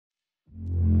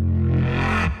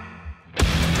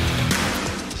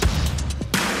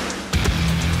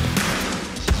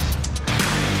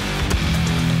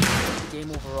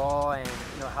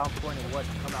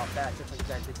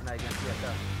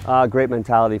Great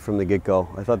mentality from the get-go.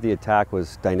 I thought the attack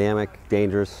was dynamic,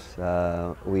 dangerous.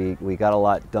 We got a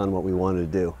lot done what we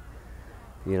wanted to do.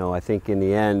 You know, I think in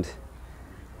the end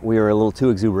we were a little too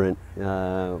exuberant.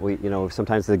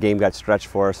 Sometimes the game got stretched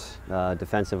for us.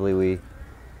 Defensively, we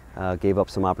gave up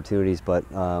some opportunities, but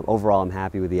overall, I'm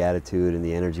happy with the attitude and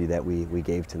the energy that we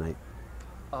gave tonight.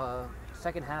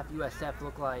 Second half, USF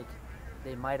looked like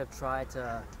they might have tried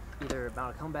to either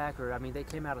mount a comeback or, I mean, they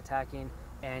came out attacking.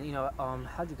 And, you know,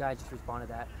 how'd you guys just respond to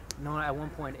that? Knowing at one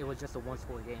point it was just a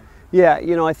one-score game. Yeah,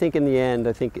 you know, I think in the end,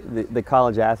 I think the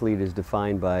college athlete is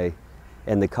defined by,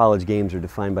 and the college games are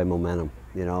defined by momentum,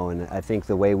 you know, and I think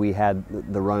the way we had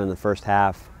the run in the first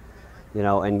half, you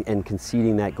know, and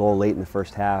conceding that goal late in the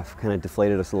first half kind of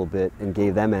deflated us a little bit and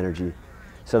gave them energy.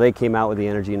 So they came out with the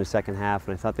energy in the second half,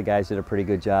 and I thought the guys did a pretty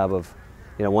good job of,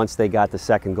 you know, once they got the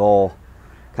second goal,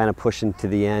 kind of pushing to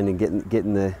the end and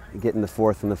getting the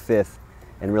fourth and the fifth,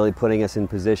 and really putting us in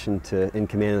position in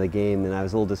command of the game. And I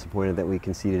was a little disappointed that we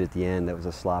conceded at the end. That was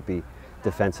a sloppy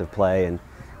defensive play, and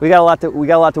we got a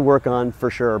lot to work on for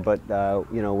sure. But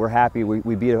you know, we're happy.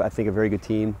 We beat, I think, a very good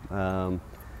team.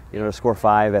 You know, to score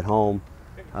 5 at home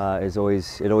it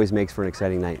always makes for an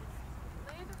exciting night.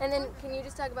 And then, can you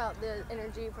just talk about the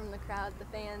energy from the crowd, the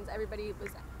fans? Everybody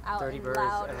was out and birds,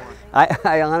 loud.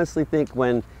 I honestly think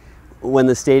when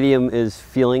the stadium is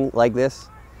feeling like this,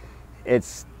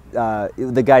 it's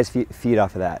the guys feed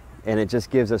off of that, and it just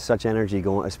gives us such energy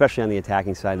going, especially on the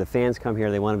attacking side. The fans come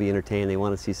here, they want to be entertained, they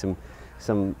want to see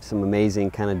some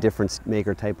amazing kind of difference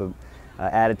maker type of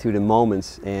attitude and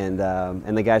moments, and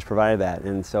the guys provided that.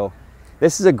 And so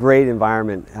this is a great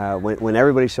environment when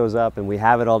everybody shows up and we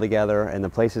have it all together and the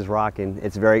place is rocking.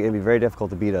 It's gonna be very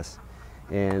difficult to beat us,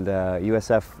 and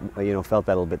USF felt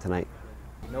that a little bit tonight.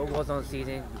 No goals on the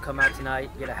season, you come out tonight,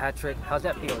 you get a hat trick. How's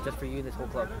that feel just for you and this whole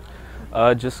club?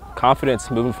 Just confidence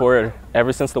moving forward.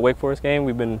 Ever since the Wake Forest game,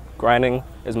 we've been grinding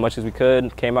as much as we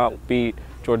could. Came out, beat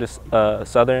Georgia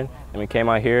Southern, and we came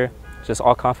out here. Just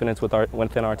all confidence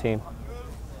within our team.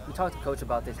 We talked to Coach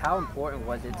about this. How important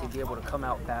was it to be able to come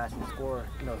out fast and score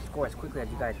as quickly as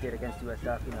you guys did against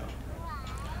USF?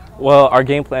 Well, our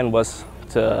game plan was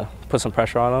to put some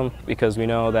pressure on them because we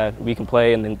know that we can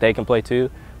play and then they can play too.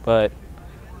 But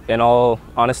in all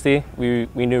honesty, we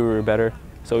knew we were better,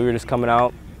 so we were just coming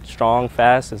out strong,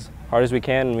 fast, as hard as we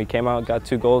can, and we came out, got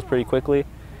 2 goals pretty quickly,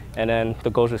 and then the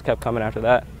goals just kept coming after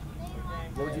that.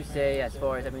 What would you say as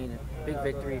far as, I mean, big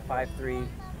victory, 5-3,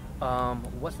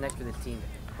 what's next for this team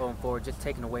going forward, just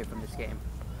taking away from this game?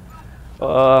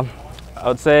 I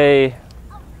would say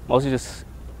mostly just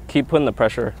keep putting the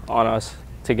pressure on us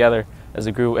together as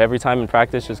a group. Every time in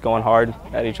practice, just going hard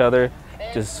at each other,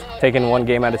 just taking one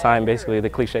game at a time, basically, the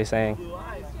cliche saying.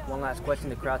 One last question,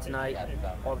 the crowd tonight,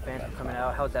 all the fans were coming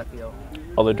out. How's that feel?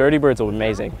 Oh, the Dirty Birds were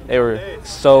amazing. They were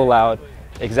so loud,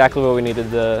 exactly what we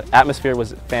needed. The atmosphere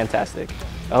was fantastic.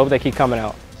 I hope they keep coming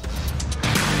out.